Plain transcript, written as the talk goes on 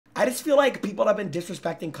I just feel like people have been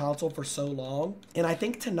disrespecting console for so long, and I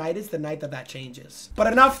think tonight is the night that that changes.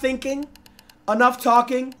 But enough thinking, enough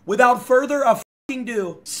talking. Without further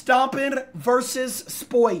ado, STOMPN versus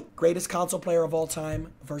Spoit. Greatest console player of all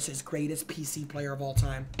time versus greatest PC player of all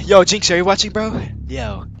time. Yo, Jinx, are you watching, bro?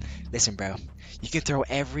 Yo, listen, bro. You can throw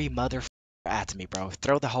every mother at me, bro.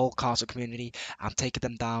 Throw the whole console community. I'm taking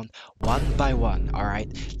them down one by one.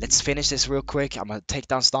 Alright, let's finish this real quick. I'm gonna take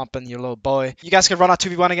down STOMPN, your little boy. You guys can run out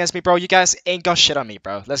 2v1 against me, bro. You guys ain't got shit on me,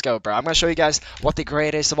 bro. Let's go, bro. I'm gonna show you guys what the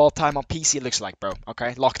greatest of all time on PC looks like, bro.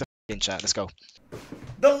 Okay, lock the in chat. Let's go.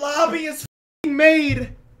 The lobby is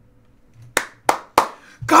made.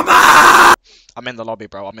 Come on! I'm in the lobby,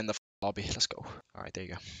 bro. I'm in the lobby. Let's go. Alright, there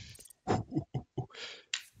you go.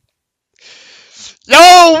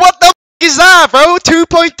 Yo, what the is that, bro?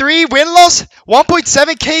 2.3 win-loss,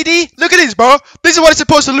 1.7 KD. Look at this, bro. This is what it's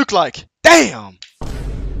supposed to look like. Damn.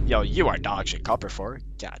 Yo, you are dog shit. Copper 4.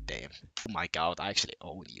 God damn. Oh my god, I actually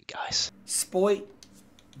own you guys. Spoit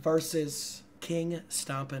versus King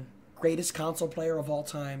STOMPN. Greatest console player of all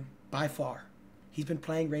time, by far. He's been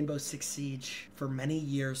playing Rainbow Six Siege for many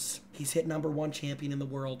years. He's hit #1 champion in the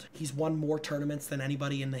world. He's won more tournaments than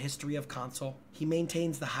anybody in the history of console. He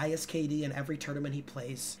maintains the highest KD in every tournament he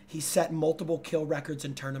plays. He's set multiple kill records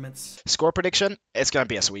in tournaments. Score prediction? It's gonna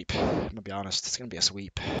be a sweep. I'm gonna be honest. It's gonna be a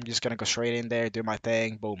sweep. I'm just gonna go straight in there, do my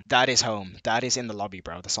thing. Boom. That is home. That is in the lobby,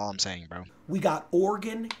 bro. That's all I'm saying, bro. We got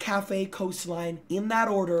Oregon, Cafe, Coastline in that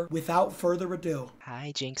order. Without further ado.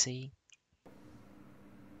 Hi, Jinxie.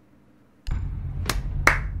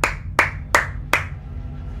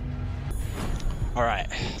 Alright,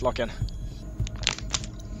 lock in.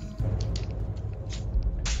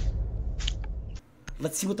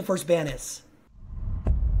 Let's see what the first ban is.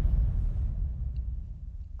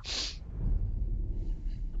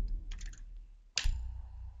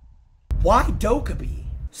 Why Dokkaebi?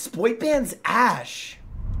 Spoit bans Ash.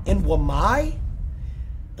 And Wamai?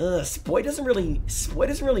 Spoit doesn't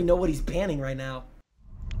really know what he's banning right now.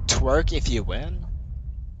 Twerk if you win?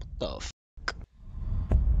 What the f***?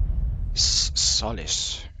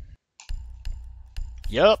 Solace.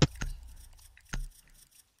 Yup.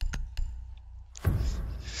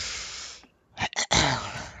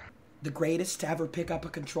 The greatest to ever pick up a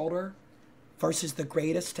controller versus the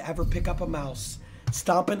greatest to ever pick up a mouse.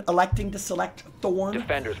 STOMPN electing to select Thorn.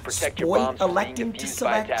 Defenders, protect your bombs Spoit from being electing to defused by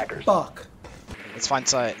select attackers. Buck. Let's find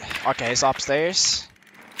sight. Okay, he's upstairs.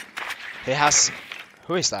 He has...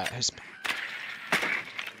 Who is that? Who's...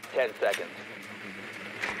 10 seconds.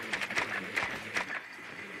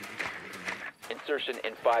 Insertion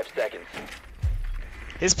in 5 seconds.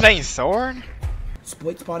 He's playing Thorn?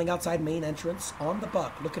 Spoit spawning outside main entrance on the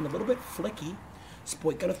Buck, looking a little bit flicky.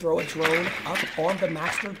 Spoit gonna throw a drone up on the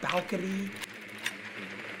master balcony.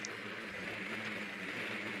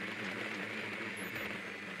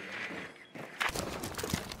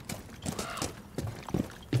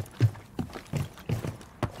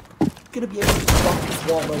 Gonna be able to buck this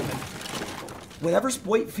wall open. Whenever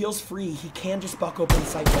Spoit feels free, he can just buck open the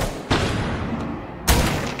site wall.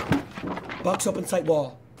 Buck's open site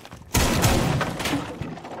wall.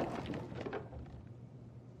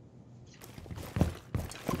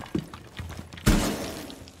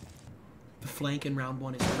 The flank in round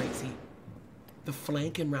 1 is crazy. The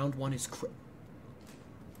flank in round 1 is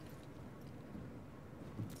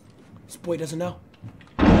Spoit doesn't know.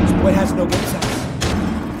 Spoit has no game sense.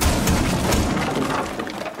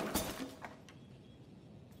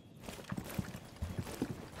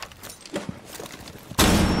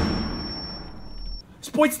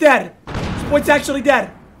 Spoit's dead! Spoit's actually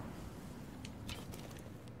dead!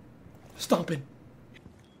 STOMPN.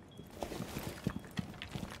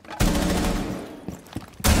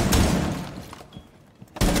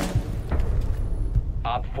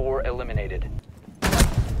 Op 4 eliminated.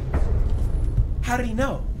 How did he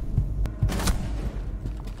know?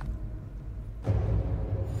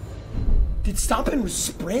 Did STOMPN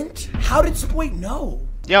sprint? How did Spoit know?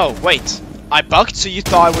 Yo, wait. I bugged so you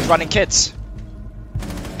thought I was running kits.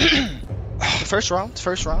 First round.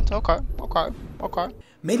 Okay.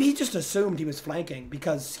 Maybe he just assumed he was flanking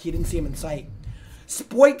because he didn't see him in sight.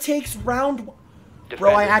 Spoit takes round...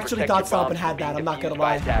 Bro, I actually thought STOMPN had that, I'm not gonna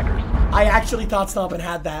lie. I actually thought STOMPN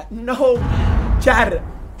had that. No, Chad,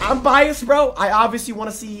 I'm biased, bro. I obviously want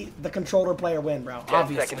to see the controller player win, bro. 10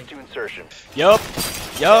 Obviously. seconds to insertion. Yup.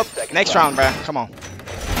 Next round, bro. Come on.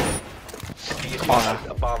 Come on now.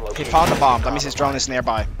 He found the bomb. That means his drone is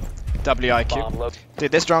nearby. WIQ.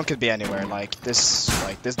 Dude, this drone could be anywhere. Like this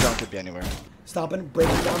drone could be anywhere. STOMPN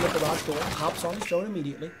breaking down the garage door, hops on his drone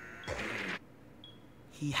immediately.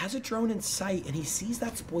 He has a drone in sight, and he sees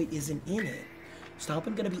that Spoit isn't in it.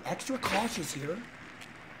 STOMPN gonna be extra cautious here.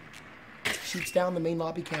 Shoots down the main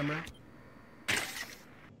lobby camera.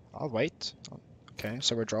 I'll wait. Okay,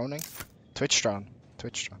 so we're droning. Twitch drone.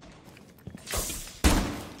 Twitch drone.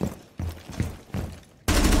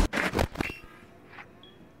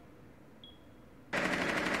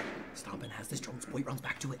 STOMPN has this drone. Spoit runs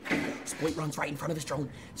back to it. Spoit runs right in front of this drone.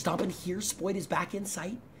 STOMPN hears Spoit is back in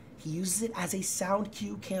sight. He uses it as a sound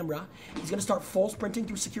cue camera. He's gonna start full sprinting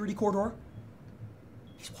through security corridor.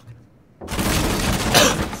 He's walking.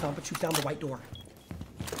 STOMPN shoots down the right door.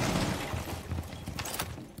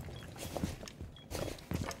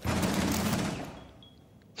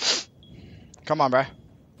 Come on, bro.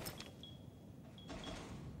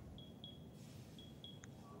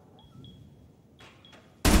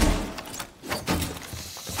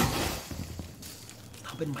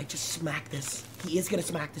 STOMPN might just smack this. He is gonna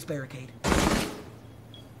smack this barricade.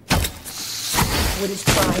 Spoit is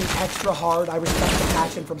trying extra hard. I respect the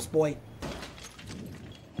passion from Spoit.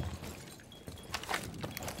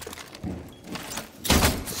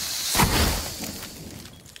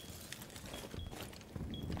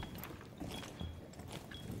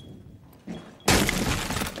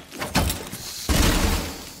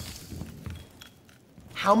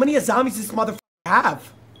 How many zombies does this motherfucker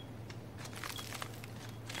have?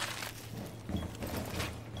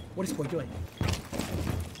 What is Spoit doing?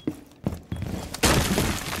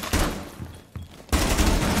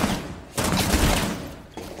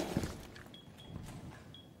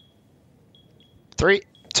 Three,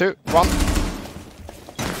 two, one.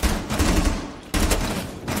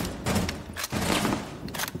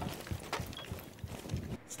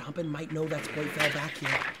 STOMPN might know that Spoit fell back here.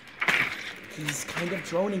 He's kind of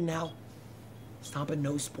droning now. STOMPN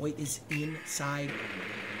knows Spoit is inside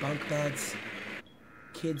bunk beds,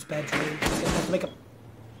 kids' bedroom. He's gonna have to make a...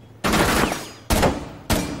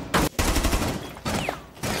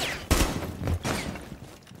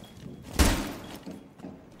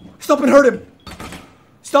 STOMPN heard him.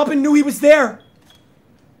 STOMPN knew he was there.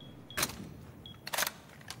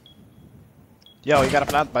 Yo, you got a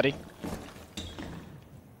plant, buddy.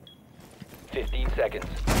 15 seconds.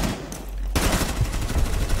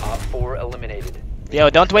 Op 4 eliminated. Yo,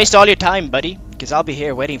 don't waste all your time, buddy. Because I'll be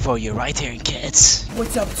here waiting for you right here in kids.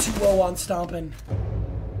 What's up, 2-0 on STOMPN?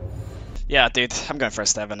 Yeah, dude. I'm going for a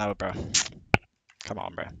 7-0, bro. Come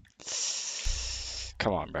on, bro.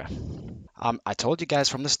 Come on, bro. I told you guys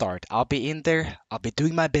from the start, I'll be in there, I'll be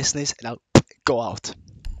doing my business, and I'll go out.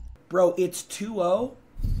 Bro, it's 2-0.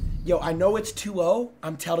 Yo, I know it's 2-0.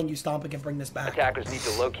 I'm telling you, STOMPN can bring this back. Attackers need to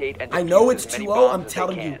locate and I know defuse it's as many 2-0. bombs I'm as they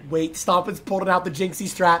telling you. can. Wait, STOMPN's pulling out the Jinxie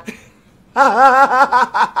strat.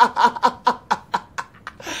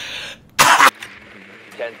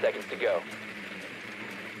 10 seconds to go.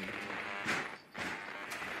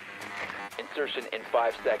 Insertion in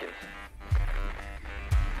 5 seconds.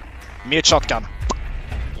 Mute shotgun.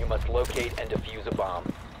 You must locate and defuse a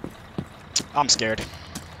bomb. I'm scared.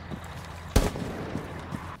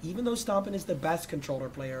 Even though STOMPN is the best controller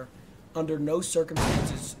player, under no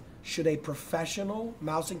circumstances should a professional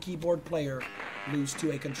mouse and keyboard player lose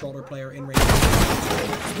to a controller player in range.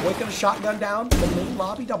 Spoit gonna shotgun down the main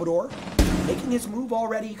lobby double door, making his move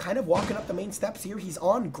already, kind of walking up the main steps here. He's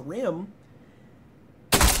on Grim.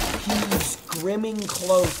 He's grimming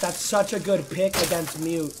close. That's such a good pick against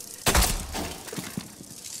Mute.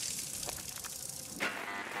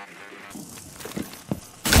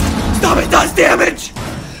 STOMPN does damage!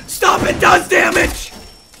 STOMPN does damage!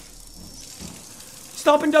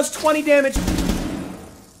 STOMPN does 20 damage.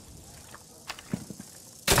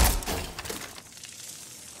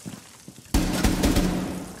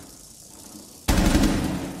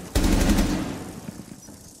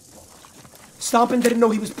 STOMPN didn't know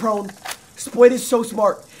he was prone. Spoit is so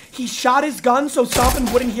smart. He shot his gun so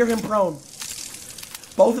STOMPN wouldn't hear him prone.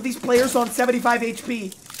 Both of these players on 75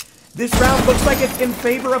 HP. This round looks like it's in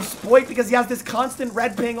favor of Spoit because he has this constant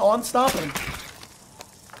red ping on STOMPN.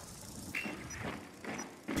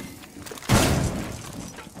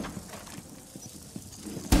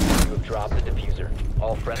 You have dropped the diffuser.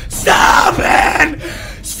 All friends. STOMPN!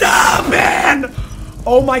 STOMPN!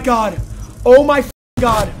 Oh my god. Oh my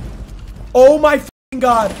god. Oh my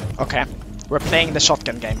god. Okay, we're playing the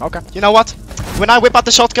shotgun game. Okay, you know what? When I whip out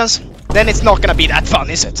the shotguns, then it's not gonna be that fun,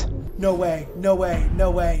 is it? No way, no way, no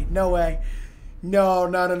way, no way. No.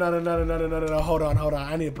 Hold on.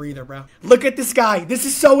 I need a breather, bro. Look at this guy. This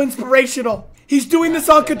is so inspirational. He's doing this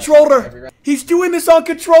on controller. He's doing this on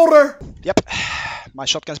controller. Yep, my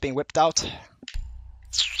shotgun's being whipped out.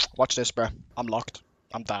 Watch this, bro. I'm locked.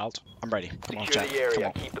 I'm dialed. I'm ready. Come on, Secure chat. the area. Come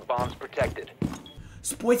on. Keep the bombs protected.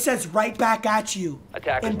 Spoit says right back at you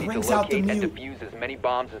Attackers and need brings to out the locate and mute. defuse as many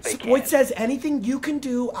bombs as they Spoit can. says anything you can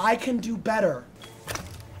do, I can do better.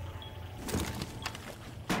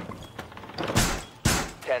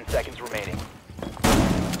 10 seconds remaining.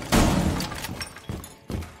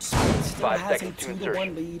 Spoit still 5 has a seconds to 2-1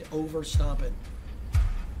 insertion. lead over STOMPN.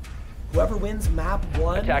 Whoever wins map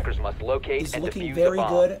 1 Attackers must locate is and looking defuse very the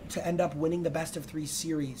bomb. good to end up winning the best of 3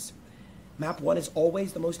 series. Map 1 is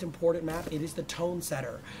always the most important map. It is the tone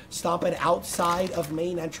setter. STOMPN outside of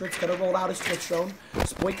main entrance. Gonna roll out his Twitch drone.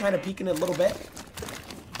 Spoit kind of peeking it a little bit.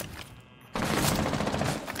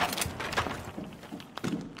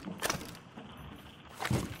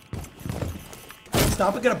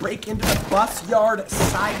 STOMPN gonna break into the bus yard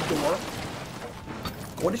side door.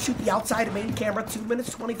 Going to shoot the outside of main camera. 2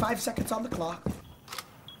 minutes, 25 seconds on the clock.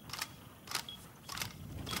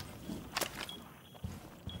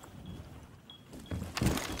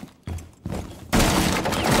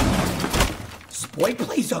 Spoit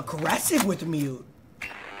plays aggressive with mute.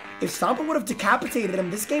 If STOMPN would have decapitated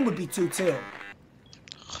him, this game would be 2-2.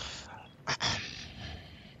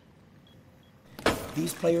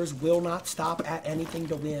 These players will not stop at anything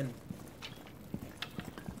to win.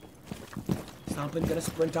 STOMPN gonna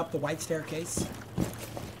sprint up the white staircase.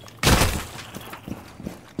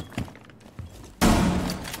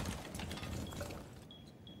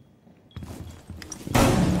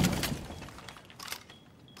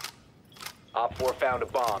 Op 4 found a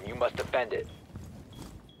bomb. You must defend it.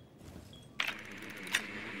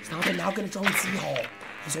 STOMPN now gonna join C-Hall.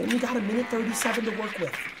 He's only got 1:37 to work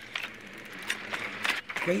with.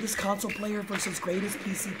 Greatest console player versus greatest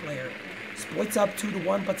PC player. Spoit's up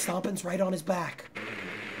 2-1, but STOMPN's right on his back.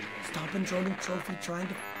 STOMPN droning trophy trying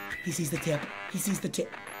to... He sees the tip. He sees the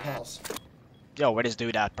tip. Pause. Yo, where this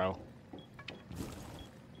dude at, bro?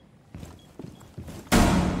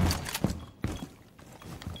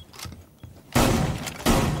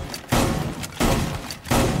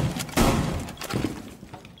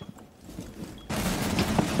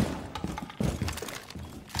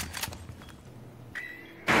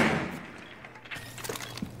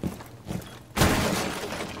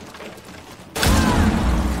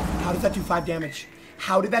 How did that do 5 damage?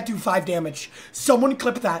 How did that do 5 damage? Someone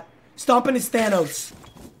clip that. STOMPN is Thanos.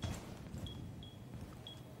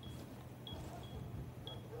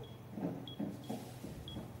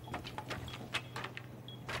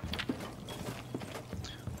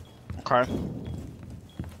 Okay.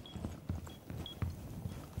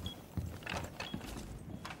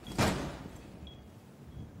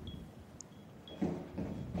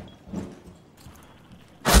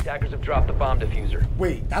 Attackers have dropped the bomb diffuser.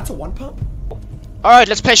 Wait, that's a 1 pump? Alright,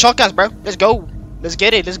 let's play shotguns, bro. Let's go. Let's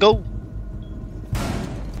get it. Let's go.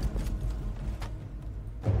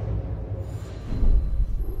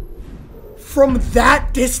 From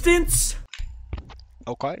that distance?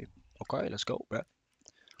 Okay. Okay, let's go, bro.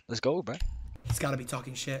 Let's go, bro. He's gotta be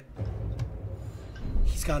talking shit.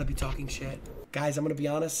 He's gotta be talking shit. Guys, I'm gonna be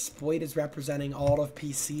honest. Spoit is representing all of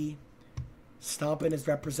PC. STOMPN is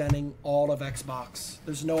representing all of Xbox.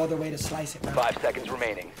 There's no other way to slice it, man. 5 seconds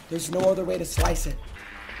remaining. There's no other way to slice it.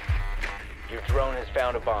 Your drone has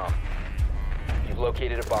found a bomb. You've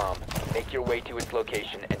located a bomb. Make your way to its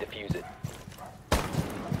location and defuse it.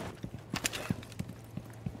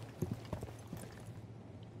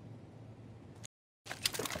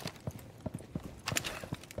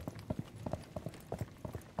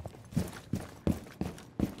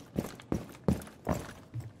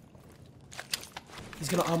 He's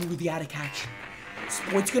gonna armor with the attic hatch.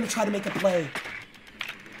 Spoit's gonna try to make a play.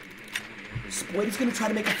 Spoit is gonna try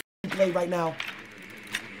to make a play right now.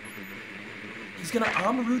 He's gonna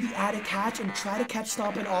armor the attic hatch and try to catch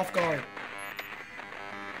STOMPN off guard.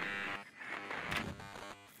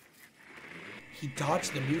 He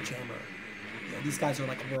dodged the mute chamber. Yeah, these guys are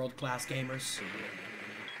like world-class gamers.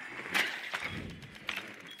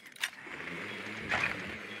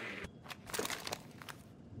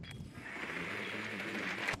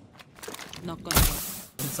 Not gonna work.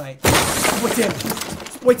 Inside. Spoit's in.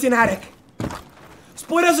 Spoit's in attic.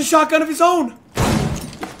 Spoit has a shotgun of his own.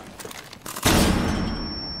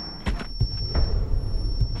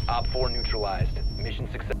 Op 4 neutralized.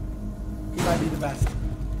 Mission success. He might be the best.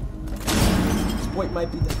 Spoit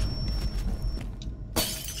might be the...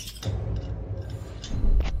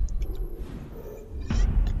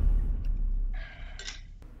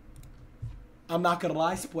 I'm not gonna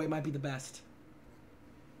lie, Spoit might be the best.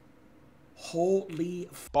 Holy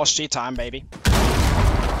f... Boss G time, baby.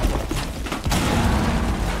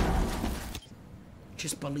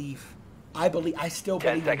 Just believe. I still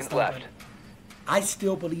 10 believe in seconds STOMPN. left. I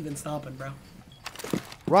still believe in STOMPN, bro.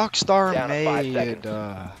 Rockstar Down to 5 made.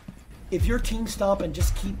 seconds. If your team's stomping,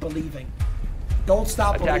 just keep believing. Don't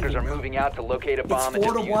stop Attackers believing. are moving out to locate a bomb It's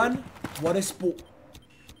and 4-1. defuse it. What is Spoit?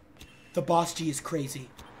 The boss G is crazy.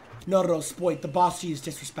 No, Spoit. The boss G is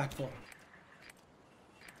disrespectful.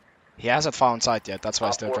 He hasn't found sight yet. That's why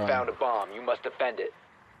he's Op still 4 trying. found a bomb. You must defend it.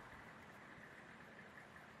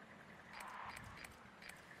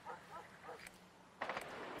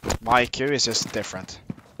 My IQ is just different.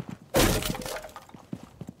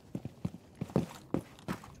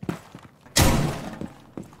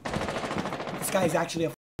 This guy is actually a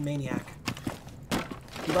f***ing maniac.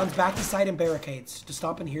 He runs back to site and barricades. To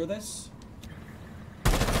stop and hear this?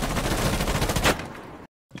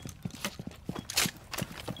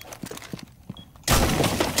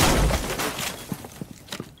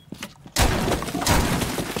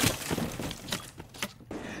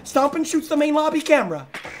 Stomp and shoots the main lobby camera.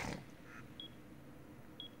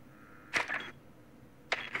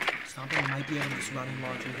 Stomping might be able to just run and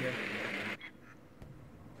launch in here.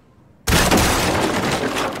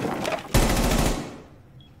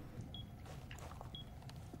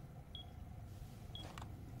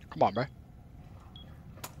 Come on, bro.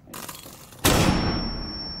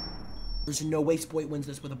 There's no way Spoit wins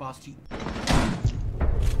this with a boss G.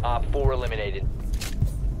 Op 4 eliminated.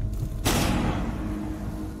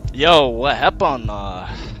 Yo, what happened?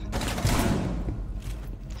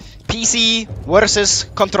 PC versus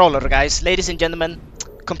controller, guys. Ladies and gentlemen,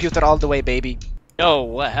 computer all the way, baby. Yo,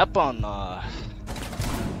 what happened?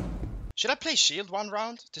 Should I play shield one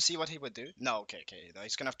round to see what he would do? No, okay. No,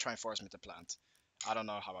 he's gonna try and force me to plant. I don't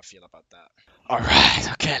know how I feel about that.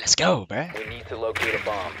 Alright, okay, let's go, bruh. We need to locate a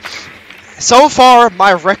bomb. So far,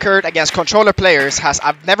 my record against controller players has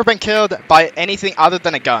I've never been killed by anything other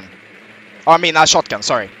than a gun. Or, I mean, a shotgun,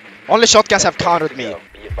 sorry. Only shotguns have countered me.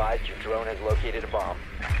 Be advised your drone has located a bomb.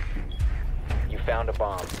 You found a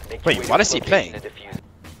bomb. Make Wait, your way what to is the he location playing? and defuse it.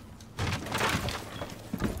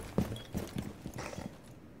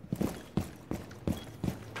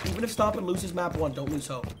 Even if Stompin loses map 1, don't lose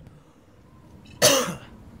hope.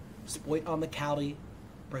 Spoit on the Cali.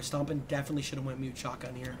 Bro, Stompin definitely should have went mute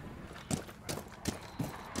shotgun here.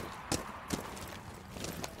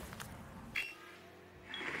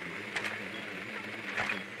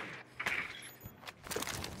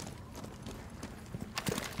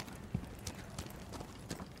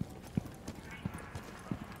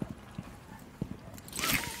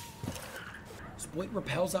 Spoit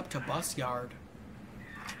repels up to bus yard.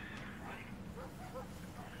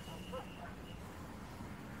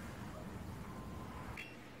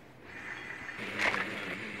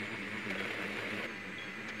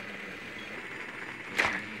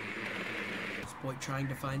 Spoit trying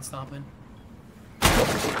to find Stompin.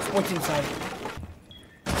 Spoit's inside.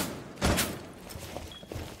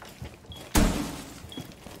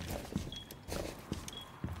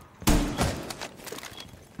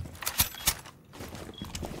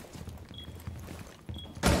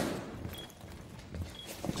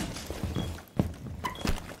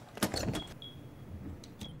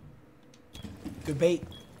 Good bait.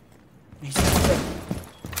 He's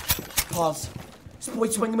pause.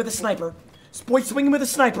 Spoit swinging with a sniper. Spoit swinging with a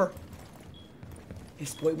sniper. If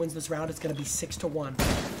Spoit wins this round, it's going to be 6-1.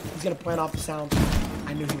 He's going to plant off the sound.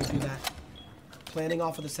 I knew he would do that. Planning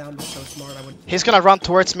off of the sound was so smart. I would. He's gonna run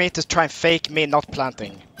towards me to try and fake me not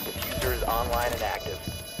planting. Diffuser is online and active.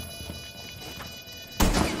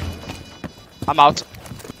 I'm out.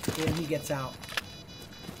 And he gets out.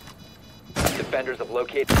 Defenders have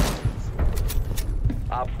located.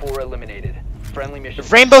 Op 4 eliminated. Friendly mission.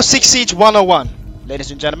 Rainbow Six Siege 101,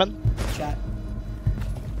 ladies and gentlemen. Chat.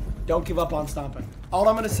 Don't give up on Stompin. All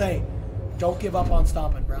I'm going to say, don't give up on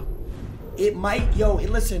Stompin, bro. It might,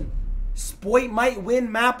 listen. Spoit might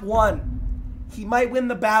win map 1. He might win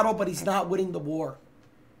the battle, but he's not winning the war.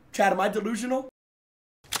 Chat, am I delusional?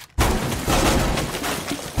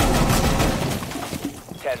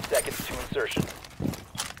 10 seconds to insertion.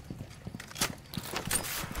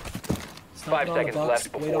 Stompin 5 on seconds the left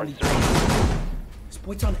Spoit before on the- insertion.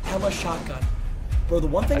 Spoit's on Ella shotgun. Bro, the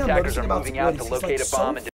one thing I'm Attackers noticing are about moving Spoit out is to he's locate like a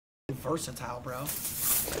bomb so and versatile, bro.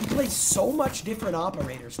 He plays so much different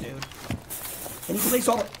operators, dude. And he plays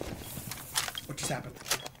all the... What just happened?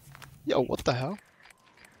 Yo, what the hell?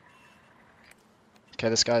 Okay,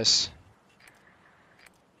 this guy's...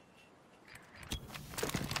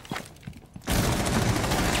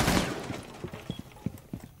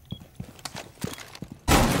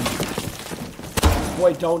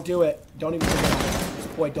 Boy, don't do it. Don't even think about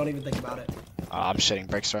it. Boy, don't even think about it. I'm shitting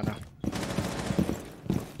bricks right now.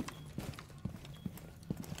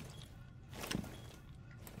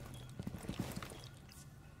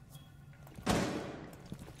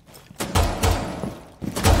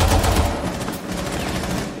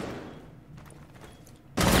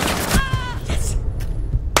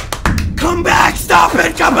 Come back! Stop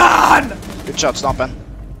it! Come on! Good shot, STOMPN.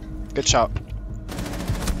 Good shot.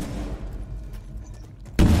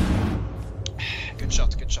 Good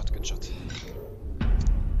shot, good shot, good shot.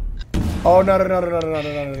 Oh, no.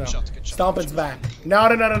 Good shot, good shot. STOMPN's back. No.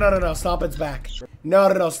 STOMPN's back. No.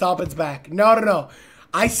 STOMPN's back. No.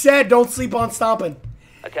 I said don't sleep on STOMPN.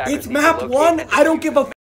 Attackers It's need to map locate 1. and I don't give a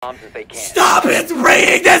bombs as they can. Stop it!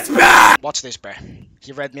 Bringing this back! Watch this, bro.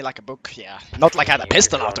 He read me like a book, yeah. Not like I had a Use your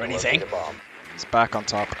pistol drone out or to anything. locate a bomb. He's back on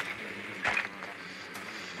top.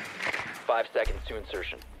 5 seconds to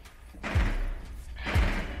insertion.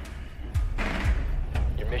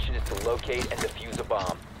 Your mission is to locate and defuse a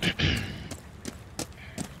bomb.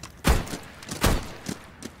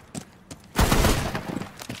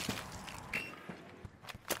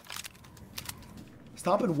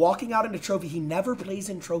 STOMPN walking out into trophy. He never plays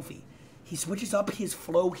in trophy. He switches up his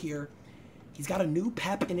flow here. He's got a new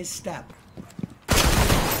pep in his step.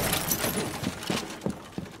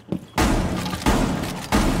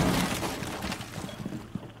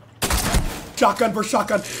 Shotgun for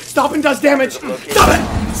shotgun. STOMPN does damage. Stop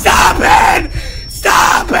it! Stop it!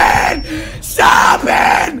 Stop it! Stop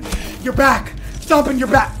it! You're back. STOMPN, you're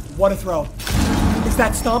back. What a throw. Is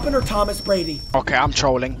that STOMPN or Thomas Brady? Okay, I'm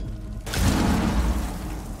trolling.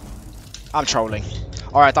 I'm trolling.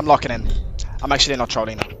 Alright, I'm locking in. I'm actually not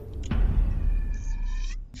trolling now.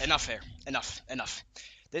 Enough here. Enough.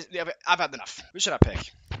 I've had enough. Who should I pick?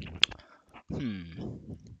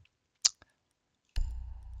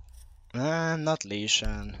 Not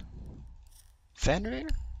Lesion. Fenrir?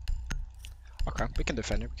 Okay, we can do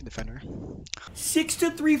Fenrir.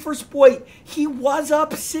 6-3 for Spoit. He was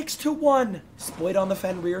up 6-1. Spoit on the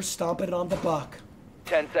Fenrir, STOMPN on the Buck.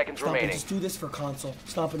 10 seconds STOMPN, remaining. just do this for console.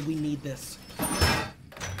 STOMPN, we need this. 5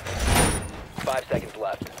 seconds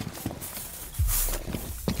left.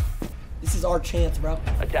 This is our chance, bro.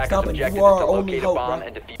 Attackers' STOMPN, objective you are is our to only locate a hope, bomb bro.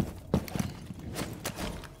 and defuse.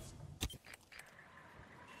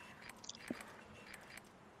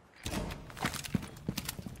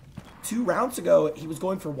 Two rounds ago, he was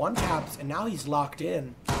going for one taps, and now he's locked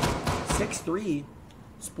in. 6-3.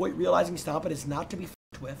 Spoit realizing STOMPN is not to be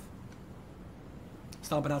f***ed with.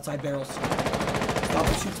 STOMPN outside barrels.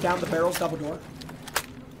 STOMPN shoots down the barrels, double door.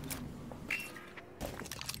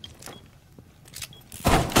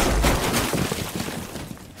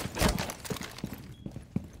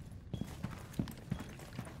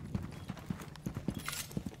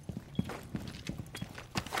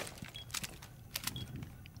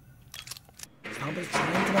 STOMPN's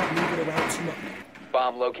trying to not move it around too much.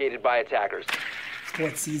 Bomb located by attackers.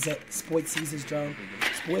 Spoit sees it. Spoit sees his drone.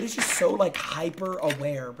 Spoit is just so, like, hyper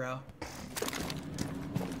aware, bro.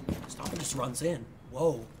 STOMPN just runs in.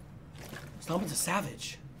 Whoa. STOMPN's a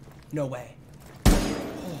savage. No way.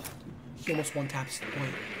 Oh, he almost one-taps the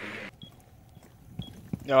point.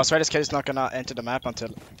 Yo, I swear this kid is not gonna enter the map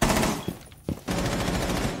until...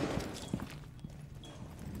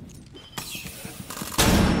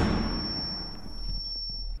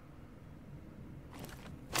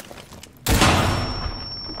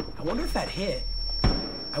 I wonder if that hit.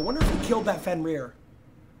 I wonder if he killed that Fenrir.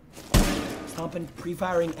 STOMPN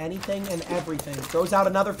pre-firing anything and everything. Throws out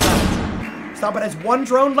another flash. STOMPN has one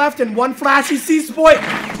drone left and one flash. He sees Spoit.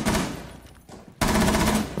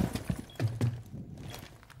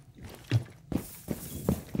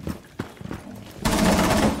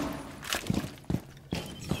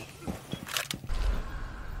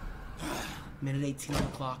 Minute 18 on the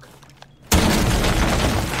clock.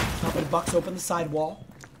 STOMPN bucks open the sidewall.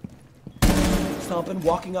 STOMPN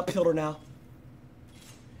walking up pillar now.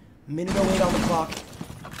 Minute 08 on the clock.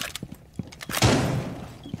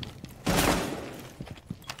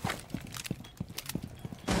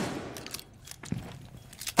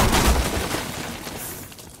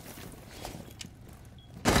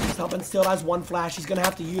 STOMPN still has one flash. He's gonna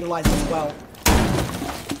have to utilize it as well.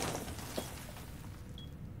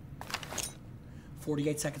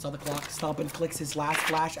 48 seconds on the clock. STOMPN clicks his last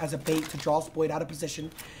flash as a bait to draw Spoit out of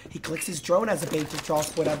position. He clicks his drone as a bait to draw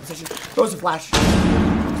Spoit out of position. Throws a flash.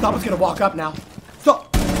 STOMPN's gonna walk up now.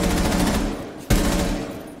 Stop!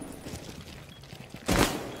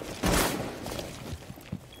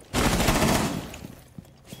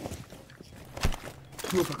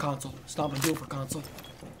 Do it for console. STOMPN, do it for console.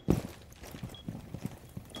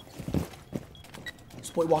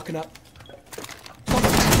 Spoit walking up.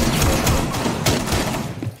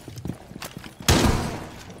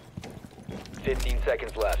 15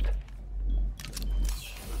 seconds left.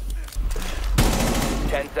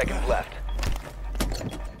 10 seconds left.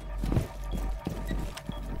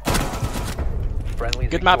 Friendly's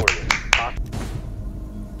Good map. victorious.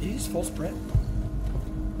 Did he just full sprint?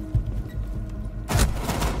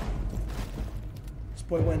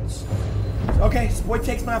 Spoit wins. Okay, Spoit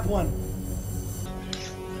takes map 1.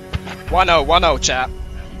 1-0, 1-0, chat.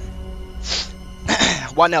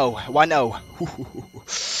 1-0,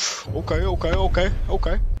 1-0.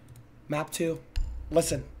 Okay. Map 2.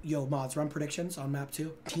 Listen, yo, mods, run predictions on map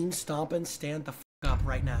 2. Team STOMPN, stand the f up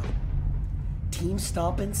right now. Team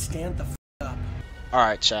STOMPN, stand the f up.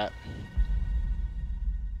 Alright, chat.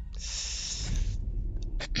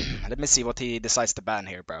 Let me see what he decides to ban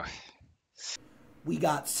here, bro. We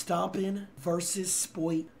got STOMPN versus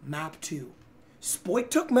Spoit map 2.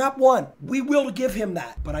 Spoit took map 1. We will give him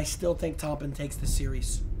that. But I still think STOMPN takes the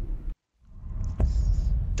series.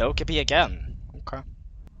 Dokkaebi again. Okay.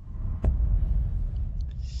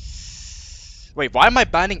 Wait, why am I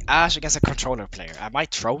banning Ash against a controller player? Am I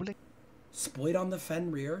trolling? Spoit on the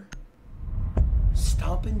Fenrir.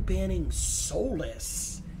 STOMPN banning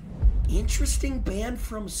Solus. Interesting ban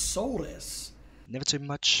from Solus. Never too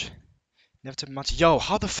much. Never too much. Yo,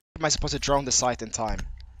 how the f am I supposed to drone the site in time?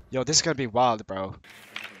 Yo, this is gonna be wild, bro.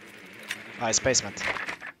 Nice basement.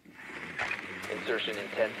 Insertion in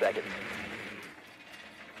 10 seconds.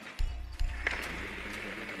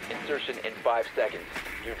 Insertion in 5 seconds.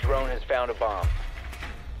 Your drone has found a bomb.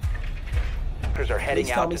 Hackers are heading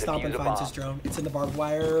Please tell out me to defuse STOMPN a finds his bomb. drone. It's in the barbed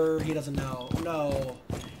wire. He doesn't know. No.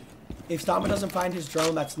 If STOMPN doesn't find his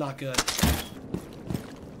drone, that's not good.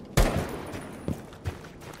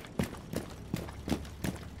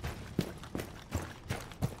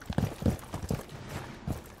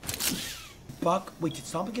 Buck, wait, did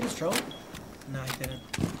STOMPN get his drone? No, he didn't.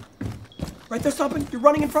 Right there, STOMPN. You're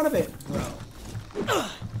running in front of it, bro.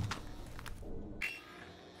 Ugh.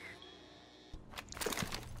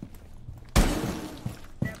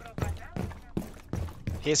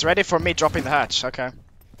 He's ready for me dropping the hatch. Okay.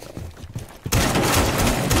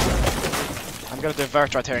 I'm gonna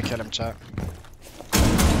divert right here and kill him, chat.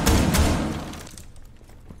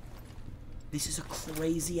 This is a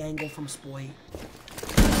crazy angle from Spoit.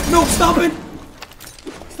 No, STOMPN!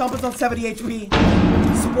 STOMPN's on 70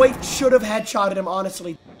 HP. Spoit should have headshotted him,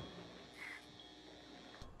 honestly.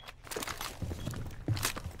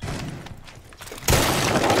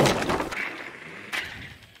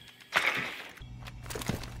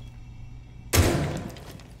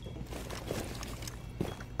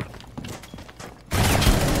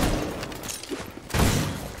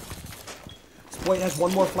 Spoit has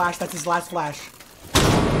one more flash. That's his last flash.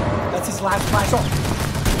 That's his last flash. Oh.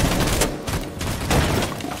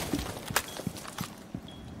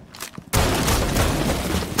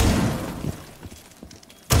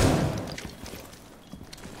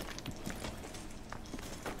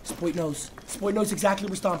 Spoit knows. Spoit knows exactly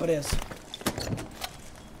where STOMPN is.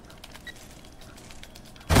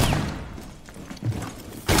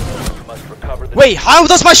 You must recover the Wait, how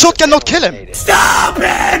does my shotgun not kill him?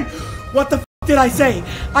 STOMPN! What the f did I say?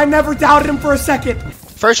 I never doubted him for a second.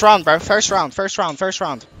 First round, bro. First round.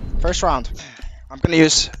 I'm gonna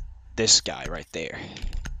use this guy right there.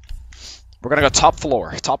 We're gonna go top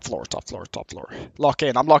floor. Lock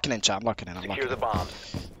in. I'm locking in, chat. I'm locking in. secure the bomb.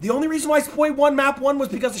 The only reason why Spoit won map 1 was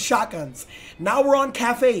because of shotguns. Now we're on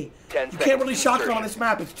Cafe. 10 You can't seconds really to shotgun insertion. on this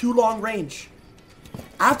map. It's too long range.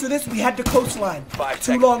 After this, we head to Coastline. 5 Too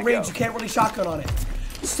seconds long to range. go. You can't really shotgun on it.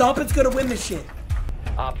 STOMPN's gonna win this shit.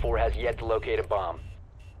 Op 4 has yet to locate a bomb.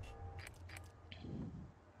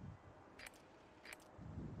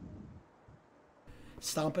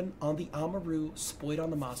 STOMPN on the Amaru, Spoit on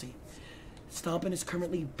the Mozzie. STOMPN is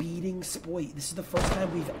currently beating Spoit. This is the first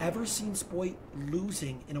time we've ever seen Spoit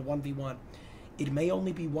losing in a 1v1. It may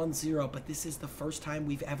only be 1-0, but this is the first time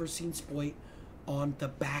we've ever seen Spoit on the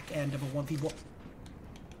back end of a 1v1.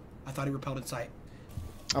 I thought he repelled in sight.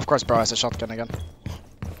 Of course, bro has a shotgun again.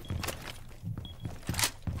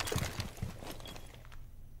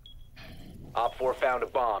 Op 4 found a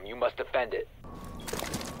bomb. You must defend it.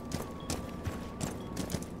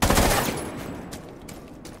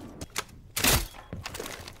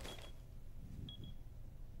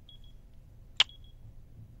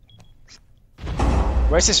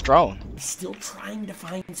 Where's his drone? He's still trying to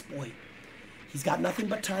find Spoit. He's got nothing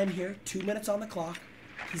but time here. 2 minutes on the clock.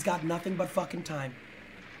 He's got nothing but fucking time.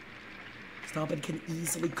 STOMPN can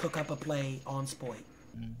easily cook up a play on Spoit.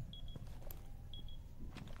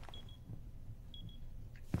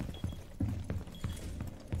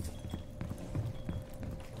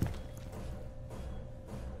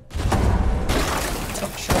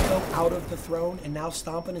 Took Shoko out of the throne, and now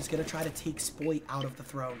STOMPN is going to try to take Spoit out of the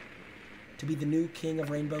throne. To be the new king of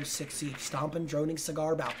Rainbow Six Siege. STOMPN droning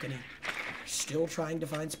cigar balcony. Still trying to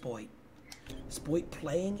find Spoit. Spoit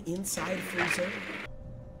playing inside freezer.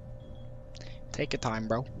 Take your time,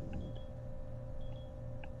 bro.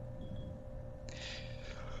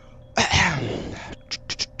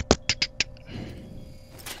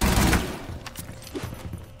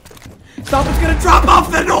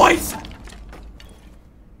 the noise!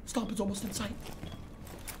 Stomp is almost in sight.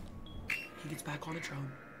 He gets back on a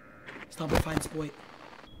drone. Stomp finds Spoit.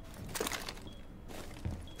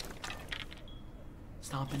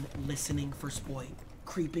 Stompin listening for Spoit,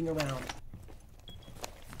 creeping around.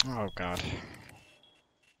 Oh god.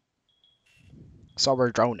 So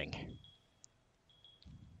we're droning.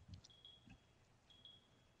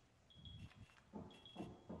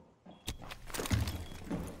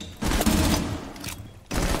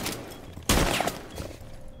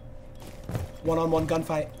 One-on-one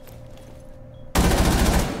gunfight.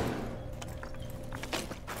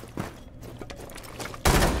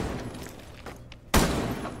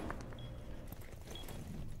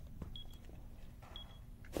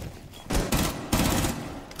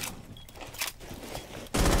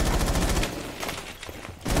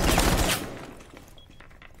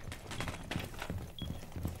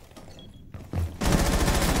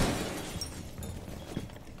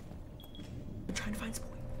 I'm trying to find Spoit.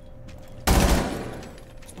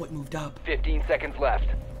 Spoit moved up. 15 seconds left.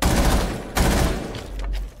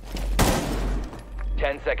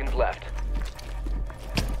 10 seconds left.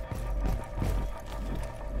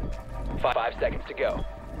 5 seconds to go.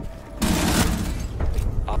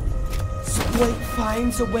 Spoit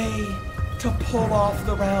finds a way to pull off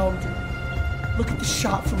the round. Look at the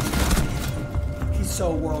shot from Spoit. He's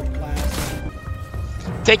so world class.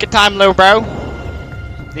 Take your time, little bro.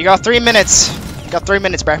 You got 3 minutes. You got 3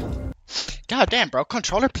 minutes, bro. God damn, bro.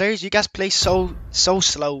 Controller players, you guys play so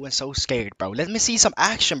slow and so scared, bro. Let me see some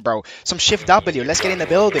action, bro. Some shift W. Let's get in the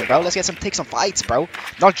building, bro. Let's take some fights, bro.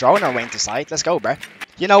 Not drone our way into sight. Let's go, bro.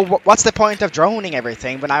 You know, what's the point of droning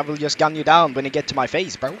everything when I will just gun you down when you get to my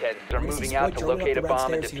face, bro? They're moving out to locate a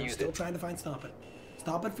bomb and defuse Still it. trying to find Stompin.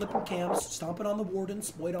 Stompin flipping cams, Stompin on the Warden,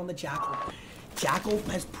 Spoit on the Jackal. Jackal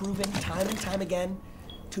has proven time and time again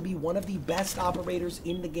to be one of the best operators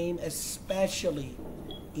in the game, especially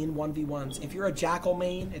in 1v1s. If you're a Jackal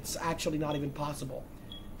main, it's actually not even possible,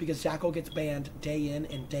 because Jackal gets banned day in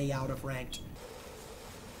and day out of ranked.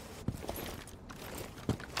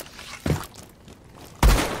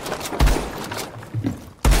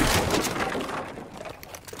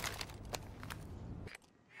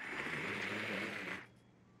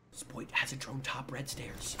 Spoit has a drone top red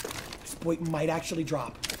stairs. Spoit might actually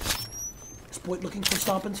drop. Spoit looking for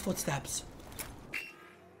Stompin's footsteps.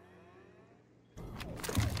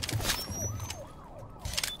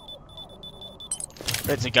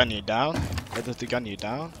 Ready to gun you down. Ready to gun you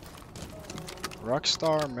down.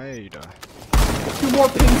 Rockstar made. 2 more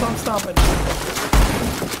pings on Stompin.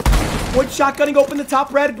 Spoit shotgunning open the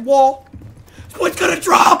top red wall. Spoit's gonna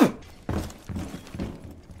drop! 15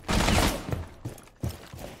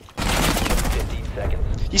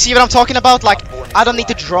 seconds. You see what I'm talking about? Like, I don't need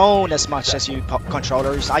to drone as much as you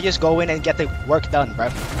controllers. I just go in and get the work done, bro.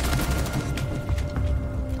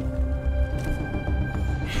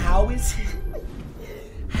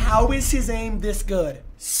 How is his aim this good?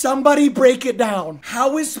 Somebody break it down.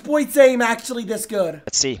 How is Spoit's aim actually this good?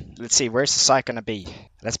 Let's see. Where's the site gonna be?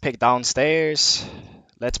 Let's pick downstairs.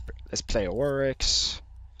 Let's play Oryx.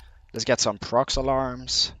 Let's get some prox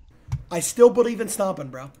alarms. I still believe in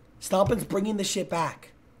Stompin, bro. Stompin's bringing this shit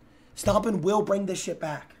back. Stompin will bring this shit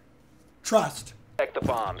back. Trust. Protect the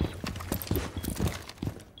bombs.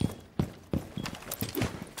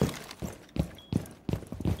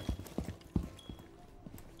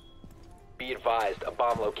 Be advised, a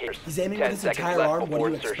bomb locator. He's aiming 10 with his seconds entire left arm. What before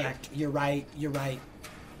do you insertion. expect? You're right.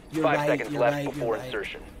 5 seconds left before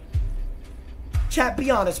insertion. Chat, be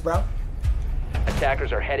honest, bro.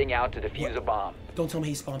 Attackers are heading out to defuse a bomb. Don't tell me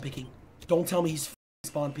he's spawn peeking. Don't tell me he's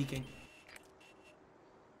spawn peeking.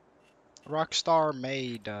 Rockstar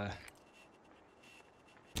made.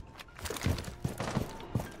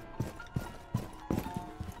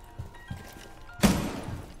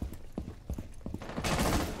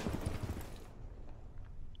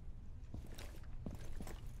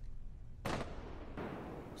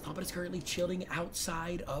 Stompin is currently chilling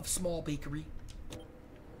outside of Small Bakery.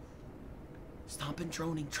 Stompin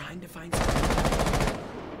droning, trying to find Spoit.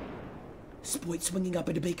 Spoit swinging up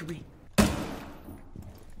into Bakery.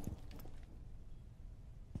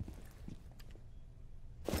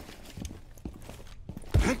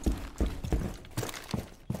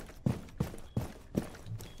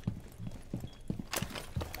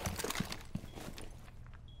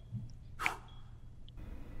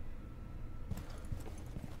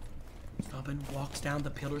 Stompin walks down the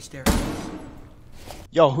pillar staircase.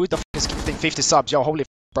 Yo, who the f is gifting 50 subs? Yo, holy f,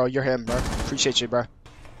 bro, you're him, bro. Appreciate you, bro.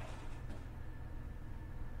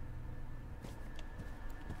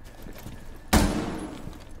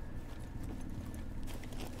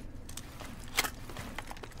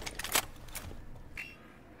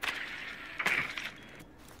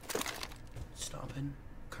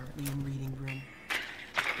 currently in reading room.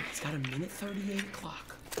 He's got a minute 38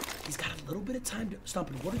 clock. He's got a little bit of time to...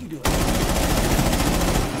 STOMPN, what are you doing?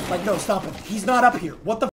 Like, no, STOMPN. He's not up here.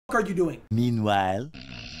 What the fuck are you doing? Meanwhile...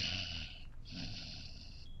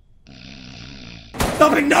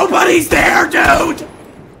 STOMPN, nobody's there, dude!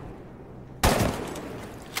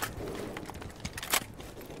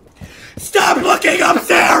 Stop looking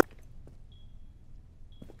upstairs!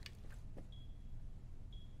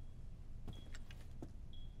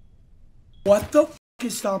 What the f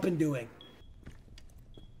is STOMPN doing?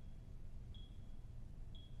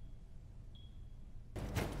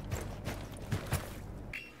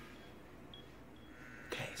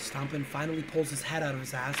 Okay, STOMPN finally pulls his head out of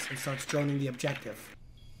his ass and starts droning the objective.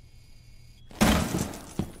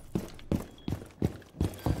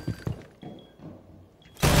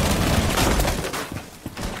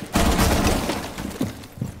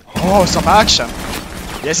 Oh, some action.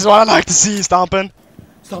 This is what I like to see, STOMPN.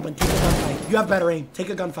 STOMPN, take a gunfight. You have better aim. Take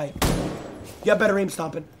a gunfight. You have better aim,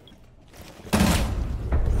 STOMPN.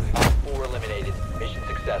 Op 4 eliminated. Mission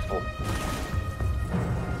successful.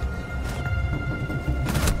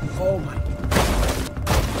 Oh my.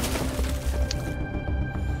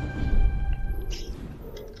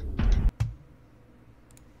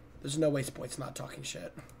 There's no way Spoit's not talking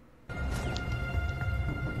shit.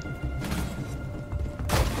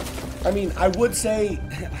 I mean, I would say...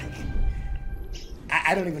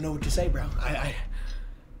 I don't even know what to say, bro.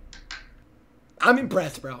 I'm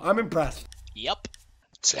impressed, bro. I'm impressed. Yep.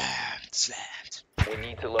 Slammed. We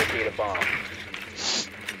need to locate a bomb.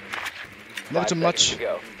 Never too 5 much. seconds to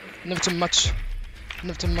go. Never too much.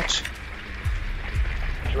 Never too much.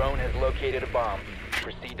 Drone has located a bomb.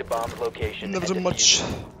 Proceed to bomb's location. Never and too defuse much. it.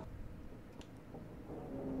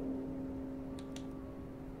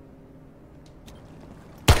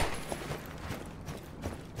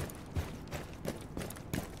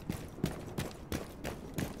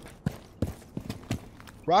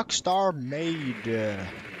 Rockstar made.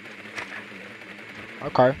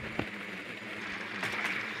 Okay.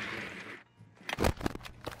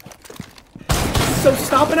 So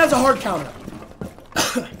STOMPN has a hard counter.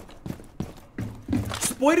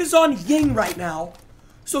 Spoit is on Ying right now.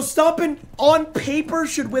 So STOMPN on paper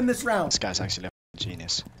should win this round. This guy's actually a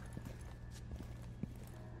genius.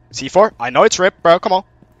 C4? I know it's ripped, bro. Come on.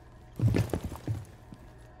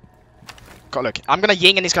 Go, look. I'm gonna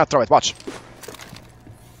Ying and he's gonna throw it. Watch.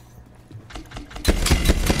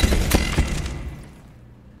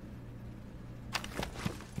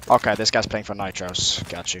 Okay, this guy's playing for nitros.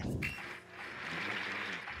 Got you.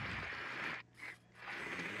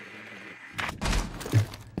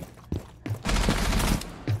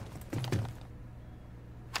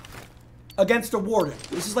 Against a warden.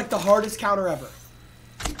 This is like the hardest counter ever.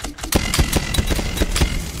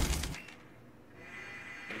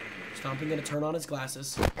 STOMPN gonna turn on his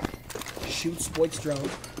glasses. Shoot Spoit's drone.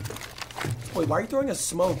 Wait, why are you throwing a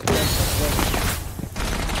smoke?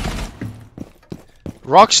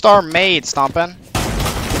 Rockstar made, STOMPN.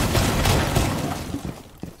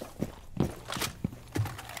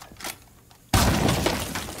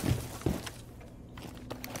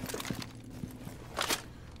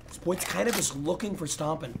 Spoit's kind of just looking for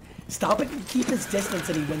STOMPN. STOMPN can keep his distance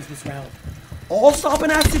and he wins this round. All STOMPN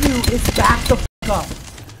has to do is back the f up.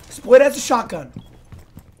 Spoit has a shotgun.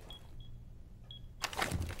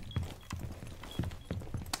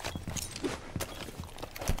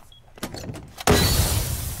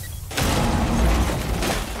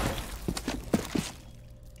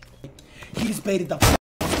 He just baited the f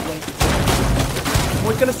away.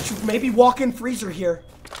 We're gonna maybe walk in freezer here.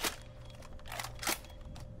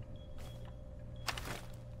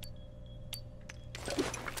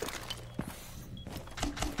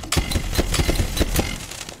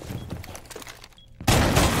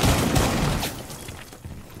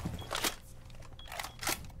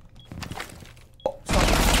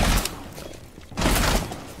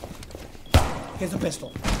 He has a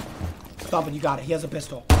pistol. STOMPN, you got it. He has a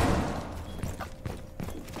pistol.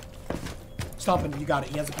 STOMPN, you got it.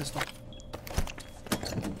 He has a pistol.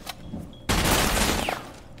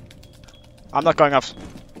 I'm not going off.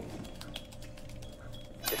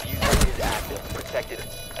 Diffuser is active. Protected.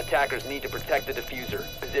 Attackers need to protect the diffuser.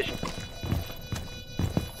 Position.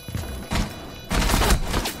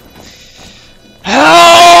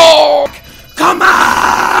 Help! Come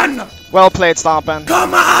on! Well played, STOMPN.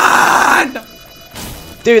 Come on!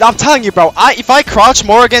 Dude, I'm telling you, bro. If I crouch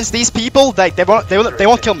more against these people, they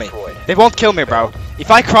won't kill me. They won't kill me, bro.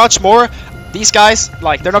 If I crouch more, these guys,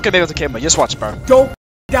 like, they're not gonna be able to kill me. Just watch, bro. Don't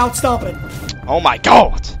doubt STOMPN. Oh my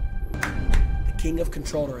god. The king of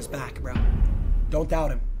controller is back, bro. Don't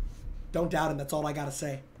doubt him. Don't doubt him. That's all I gotta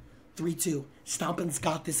say. 3-2. STOMPN's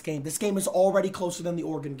got this game. This game is already closer than the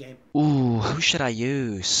Oregon game. Ooh, who should I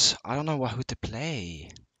use? I don't know who to play.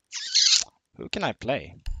 Who can I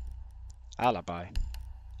play? Alibi.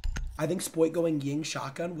 I think Spoit going Ying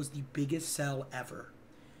shotgun was the biggest sell ever.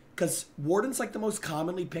 Because Warden's like the most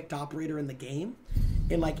commonly picked operator in the game.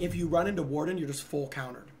 And like if you run into Warden, you're just full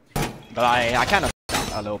countered. But I kind of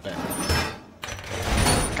f***ed up a little bit.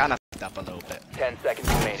 Kind of f***ed up a little bit. 10 seconds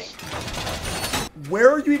remaining.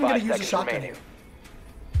 Where are you even 5 going to use a seconds shotgun remaining. here?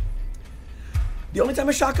 The only time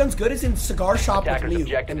a shotgun's good is in cigar shop with Attacker's Liu.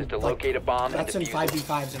 objective And, is to like, locate a bomb and that's in defuse it.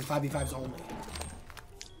 5v5s and 5v5s only.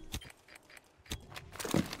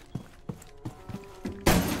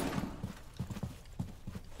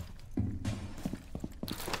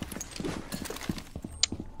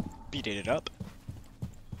 Beat it up.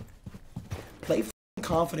 Play f***ing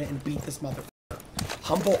confident and beat this motherfucker.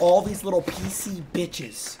 Humble all these little PC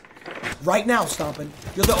bitches. Right now, STOMPN.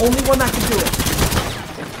 You're the only one that can do it.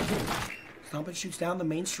 STOMPN shoots down the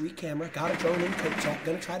main street camera. Got a drone in.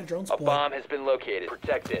 Gonna try to drone A Spoit. bomb has been located.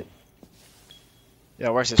 Protect it. Yeah,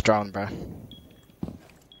 where's his drone, bro?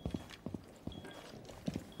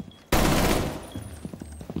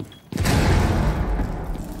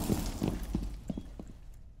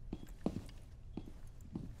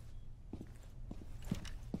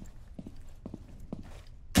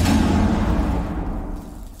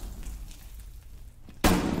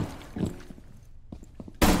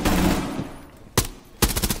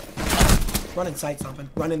 Run in sight, STOMPN.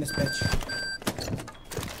 Run in this bitch.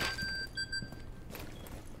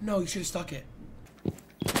 No, you should have stuck it.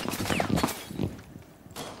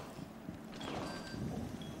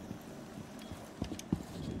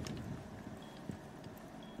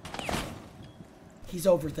 He's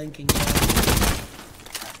overthinking.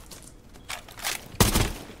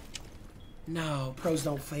 No, pros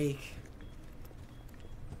don't fake.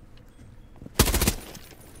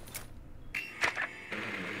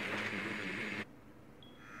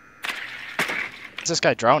 Where's this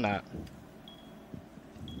guy drone at?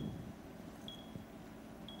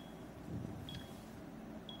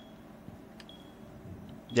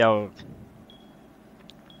 Yo.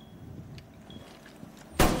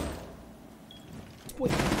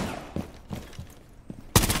 Wait.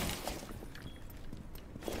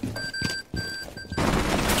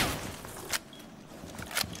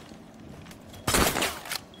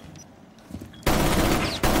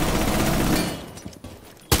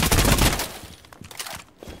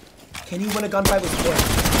 Can he win a gunfight with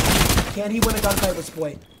Spoit? Can he win a gunfight with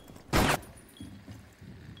Spoit?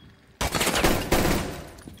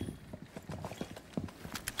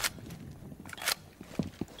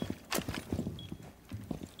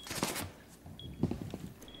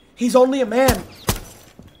 He's only a man.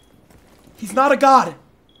 He's not a god.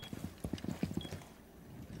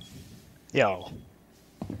 Yo.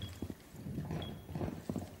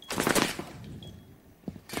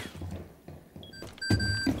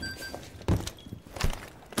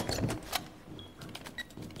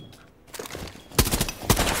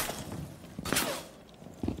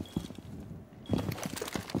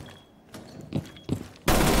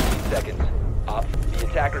 Seconds. Up. The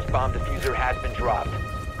attacker's bomb diffuser has been dropped.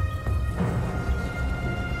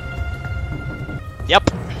 Yep.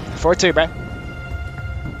 4-2, bro.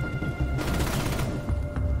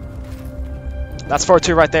 That's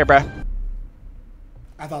 4-2 right there, bro.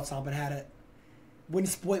 I thought STOMPN had it. When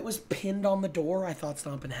Spoit was pinned on the door, I thought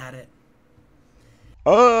STOMPN had it.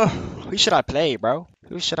 Who should I play, bro?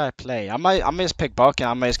 Who should I play? I might just pick Buck and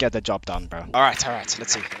I might just get the job done, bro. Alright,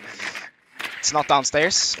 let's see. It's not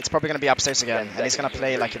downstairs. It's probably gonna be upstairs again. And he's gonna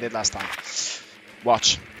play like he did last time.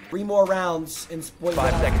 Watch. 3 more rounds and Spoit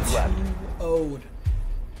 5 seconds left. 2-0'd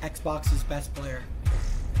Xbox's best player.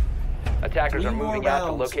 Attackers 3 are more moving out to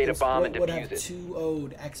rounds locate a bomb and Spoit would have defuse it.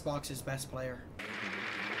 2-0'd Xbox's best player.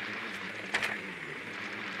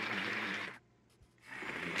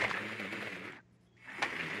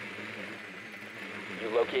 You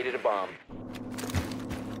located a bomb.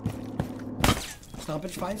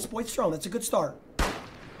 STOMPN finds Spoit's drone. That's a good start.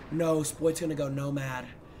 No, Spoit's gonna go Nomad.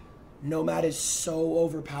 Nomad is so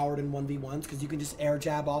overpowered in 1v1s because you can just air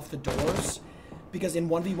jab off the doors. Because in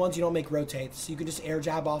 1v1s you don't make rotates. So you can just air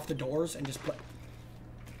jab off the doors and just play.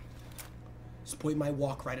 Spoit might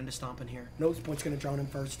walk right into STOMPN here. No, Spoit's gonna drone him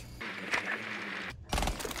first.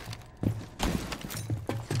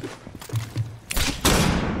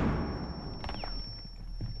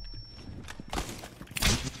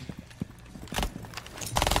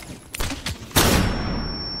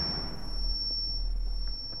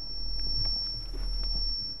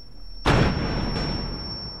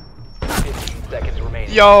 seconds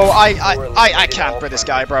remaining. Yo, I can't with this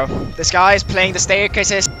guy, bro. This guy is playing the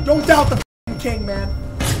staircases. Don't doubt the f***ing king, man.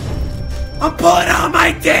 I'm pulling out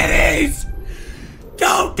my titties.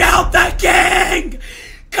 Don't doubt the king.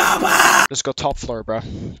 Come on. Let's go top floor, bro.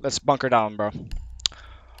 Let's bunker down, bro.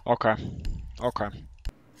 Okay. Okay.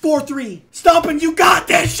 4-3. STOMPN, you got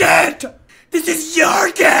this shit. This is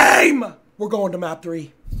your game. We're going to map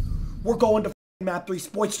 3. We're going to map 3.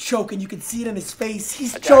 Spoit's choking. You can see it in his face.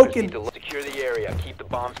 He's choking. Need to secure the area. Keep the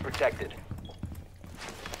bombs protected.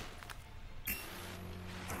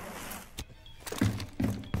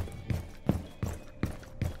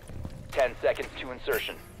 Ten seconds to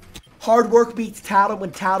insertion. Hard work beats talent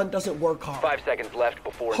when talent doesn't work hard. 5 seconds left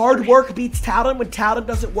before Hard insertion. work beats talent when talent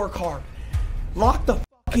doesn't work hard. Lock the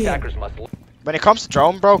f*** in. Attackers must. When it comes to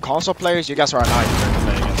drone, bro, console players, you guys are a nightmare to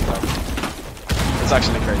play against, bro. It's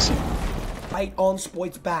actually crazy. Right on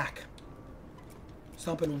Spoit's back.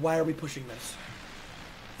 STOMPN, why are we pushing this?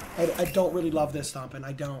 I don't really love this, STOMPN.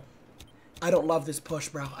 I don't. I don't love this push,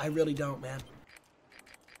 bro. I really don't, man.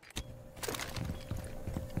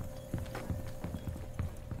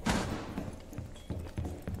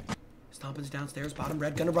 STOMPN's downstairs, bottom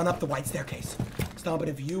red, gonna run up the white staircase. STOMPN,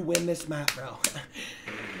 if you win this map, bro.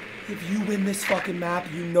 If you win this fucking map,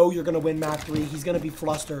 you know you're gonna win map 3. He's gonna be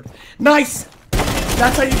flustered. Nice!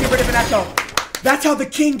 That's how you get rid of an echo. That's how the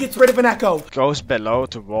king gets rid of an echo. Goes below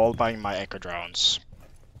to wallbang my echo drones.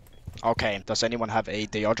 Okay, does anyone have a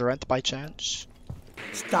deodorant by chance?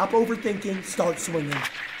 Stop overthinking, start swinging.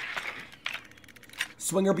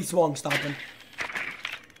 Swing or be swung, STOMPN.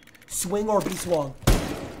 Swing or be swung.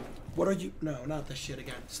 What are you? No, not this shit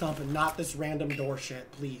again. STOMPN, not this random door shit,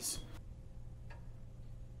 please.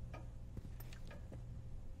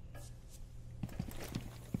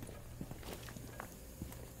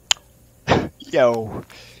 Yo.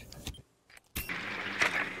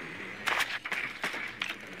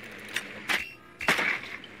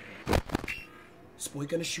 Spoit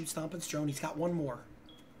gonna shoot STOMPN's drone. He's got one more.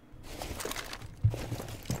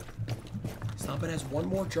 STOMPN has one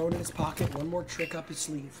more drone in his pocket, one more trick up his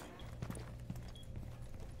sleeve.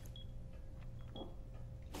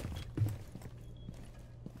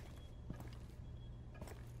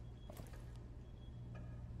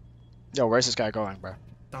 Yo, where's this guy going, bro?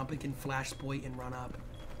 STOMPN can flash Spoit and run up.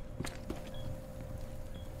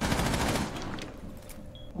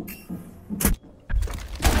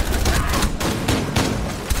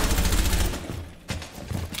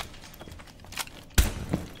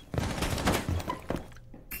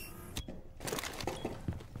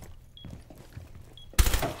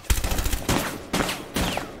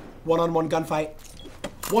 One-on-one gunfight.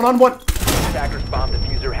 One-on-one. Attacker's bomb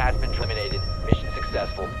diffuser has been eliminated. Mission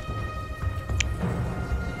successful.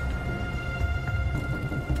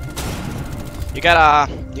 You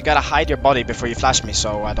gotta hide your body before you flash me,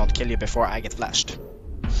 so I don't kill you before I get flashed.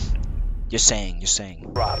 You're saying.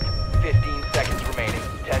 Dropped. 15 seconds remaining.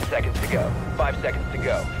 10 seconds to go. 5 seconds to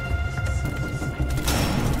go.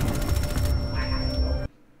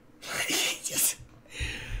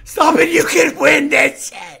 STOMPN, you can win this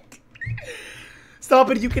shit.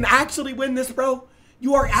 STOMPN, you can actually win this, bro.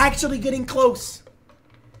 You are actually getting close.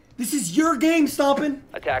 This is your game, STOMPN.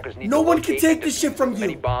 Attackers need no to one can locate take and this shit defuse from as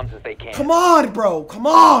many you. bombs as they can. Come on, bro. Come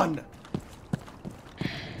on.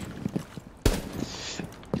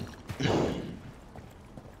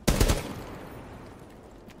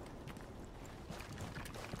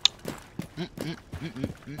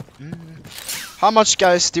 How much,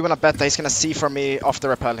 guys, do you want to bet that he's gonna see from me off the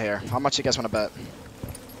rappel here? How much you guys want to bet?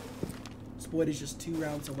 Spoit is just 2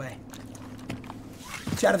 rounds away.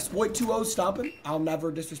 Chat, if Spoit 2-0 STOMPN, I'll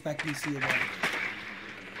never disrespect PC again.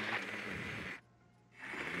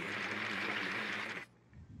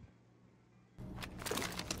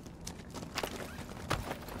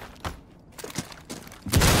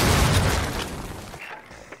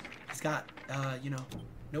 He's got, you know,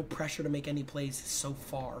 no pressure to make any plays so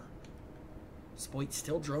far. Spoit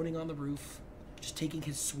still droning on the roof, just taking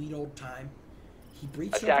his sweet old time. He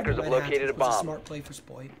breached Attackers have located a which was bomb. a smart play for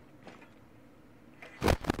Spoit.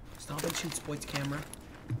 STOMPN shoots Spoit's camera.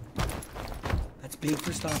 That's big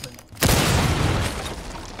for STOMPN.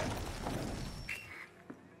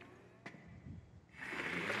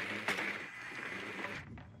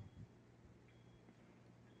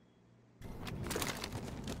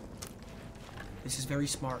 This is very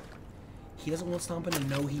smart. He doesn't want STOMPN to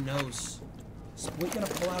know he knows. Spoit gonna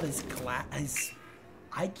pull out his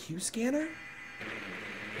IQ scanner?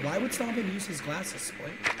 Why would STOMPN use his glasses,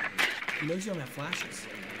 Spoit? He knows you don't have flashes.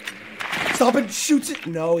 STOMPN shoots it.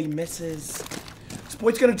 No, he misses.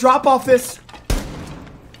 Spoit's gonna drop off this.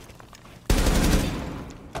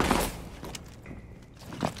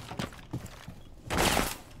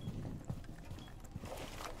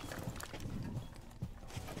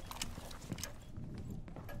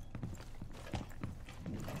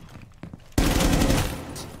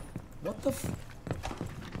 What the f...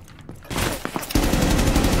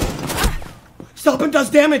 STOMPN does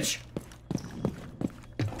damage!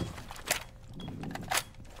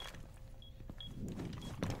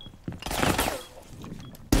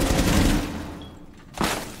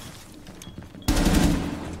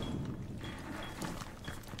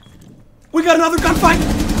 We got another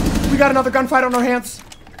gunfight! We got another gunfight on our hands.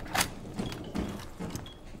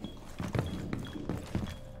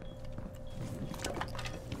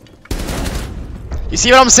 You see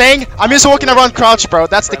what I'm saying? I'm just walking around crouch, bro.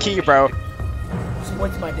 That's the key, bro.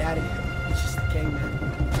 Spoit's my daddy. He's just the king, man.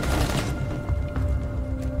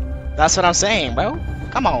 That's what I'm saying, bro.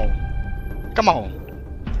 Come on. Come on.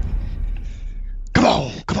 Come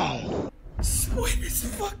on. Come on. Spoit is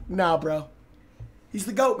fuck. Nah, bro. He's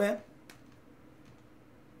the GOAT, man.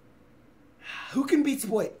 Who can beat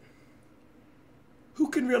Spoit? Who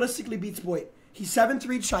can realistically beat Spoit? He's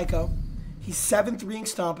 7-3 Chico. He's 7-3ing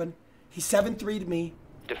STOMPN. He's 7-3 to me.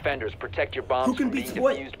 Defenders, protect your bombs Who can from being beat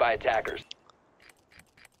Spoit? defused by attackers.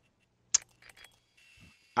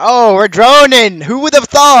 Oh, we're droning. Who would have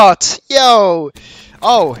thought? Yo.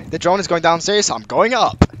 Oh, the drone is going downstairs. I'm going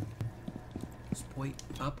up. Spoit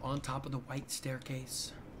up on top of the white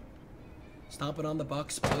staircase. STOMPN on the buck.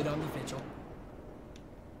 Spoit on the vigil.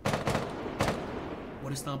 What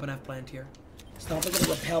does STOMPN have planned here? STOMPN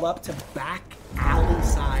gonna rappel up to back alley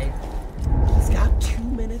side. He's got 2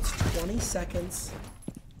 minutes, 20 seconds.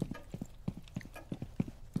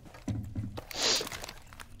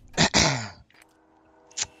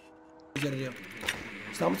 He's gonna do.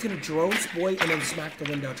 STOMPN's gonna drone Spoit and then smack the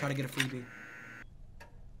window, try to get a freebie.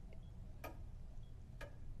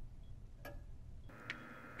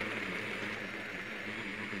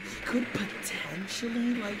 He could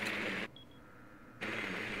potentially, like...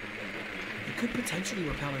 He could potentially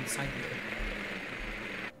repel inside here.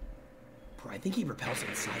 Bro, I think he repels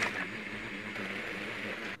in sight.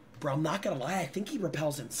 Bro, I'm not gonna lie, I think he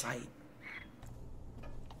repels in sight.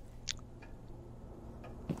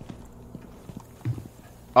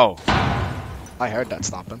 Oh. I heard that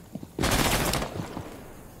STOMPN.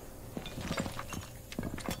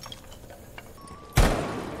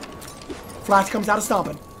 Flash comes out of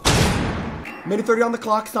STOMPN. Minute 30 on the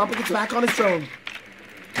clock, STOMPN gets back on his drone.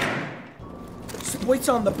 Spoit's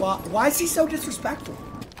on the bot. Why is he so disrespectful?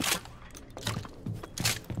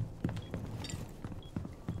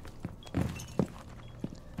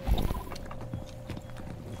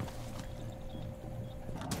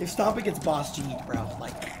 If STOMPN gets boss G'd, bro,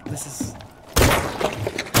 like, this is...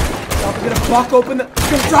 STOMPN gonna buck open the...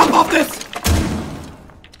 He's gonna drop off this!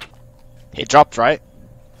 He dropped, right?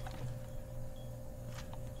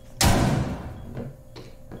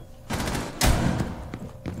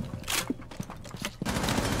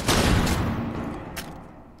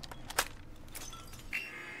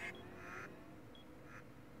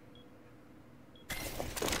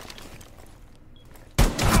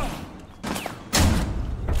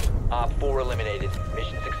 Op 4 eliminated.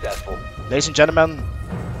 Mission successful. Ladies and gentlemen,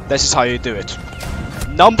 this is how you do it.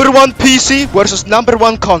 #1 PC versus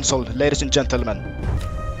 #1 console, ladies and gentlemen.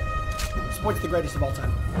 Spoit's the greatest of all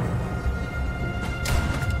time.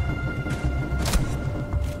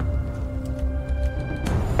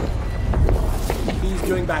 He's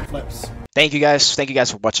doing backflips. Thank you guys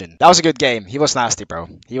for watching. That was a good game. He was nasty, bro.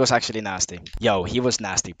 He was actually nasty. Yo, he was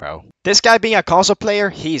nasty, bro. This guy being a console player,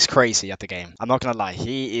 he's crazy at the game. I'm not gonna lie,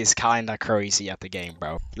 he is kinda crazy at the game,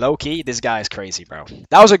 bro. Low-key, this guy is crazy, bro.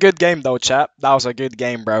 That was a good game though, chat. That was a good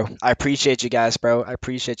game, bro. I appreciate you guys, bro. I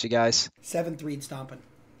appreciate you guys. 7-3 STOMPN.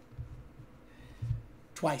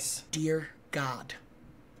 Twice. Dear God.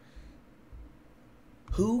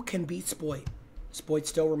 Who can beat Spoit? Spoit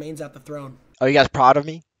still remains at the throne. Are you guys proud of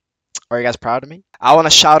me? Are you guys proud of me? I want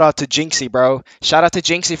to shout out to Jinxie, bro. Shout out to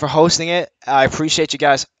Jinxie for hosting it. I appreciate you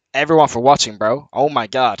guys, everyone, for watching, bro. Oh my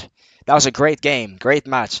god. That was a great game. Great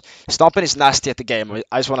match. STOMPN is nasty at the game.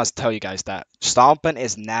 I just want to tell you guys that. STOMPN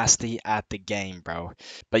is nasty at the game, bro.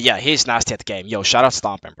 But yeah, he's nasty at the game. Yo, shout out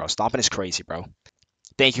STOMPN, bro. STOMPN is crazy, bro.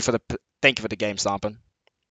 Thank you for the game, STOMPN.